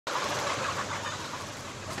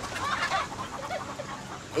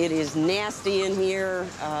It is nasty in here.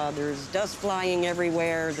 There's dust flying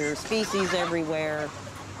everywhere. There's feces everywhere.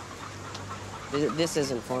 This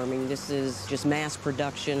isn't farming. This is just mass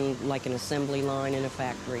production, like an assembly line in a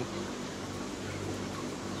factory.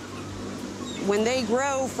 When they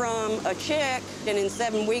grow from a chick, and in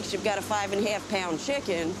 7 weeks you've got a 5.5-pound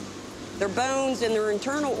chicken, their bones and their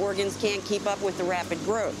internal organs can't keep up with the rapid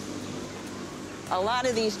growth. A lot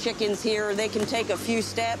of these chickens here, they can take a few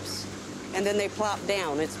steps and then they plop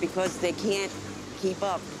down. It's because they can't keep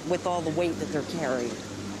up with all the weight that they're carrying.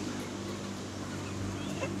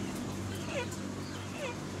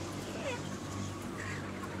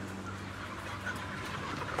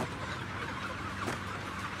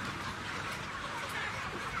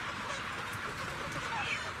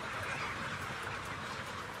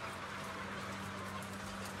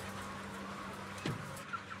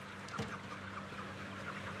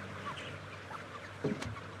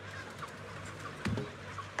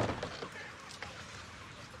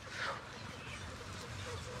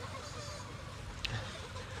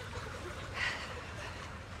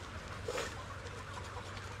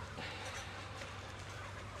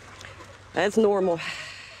 That's normal.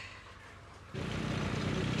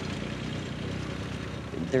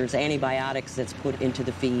 There's antibiotics that's put into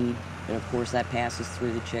the feed, and of course that passes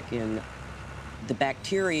through the chicken. The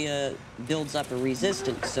bacteria builds up a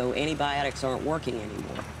resistance, so antibiotics aren't working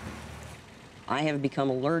anymore. I have become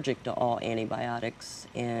allergic to all antibiotics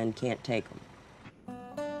and can't take them.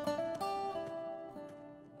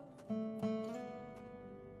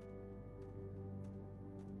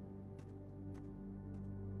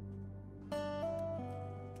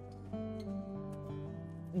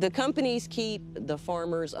 The companies keep the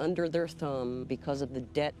farmers under their thumb because of the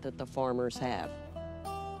debt that the farmers have.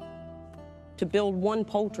 To build one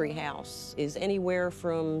poultry house is anywhere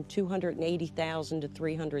from $280,000 to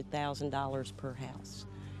 $300,000 per house.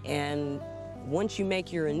 And once you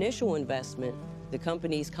make your initial investment, the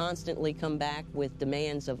companies constantly come back with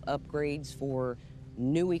demands of upgrades for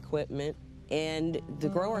new equipment, and the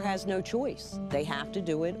grower has no choice. They have to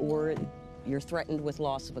do it, or you're threatened with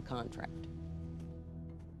loss of a contract.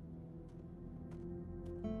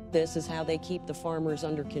 This is how they keep the farmers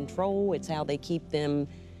under control. It's how they keep them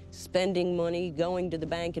spending money, going to the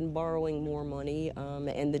bank and borrowing more money,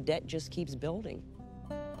 and the debt just keeps building.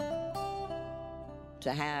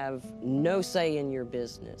 To have no say in your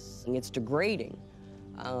business, it's degrading.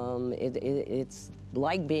 It's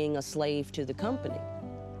like being a slave to the company.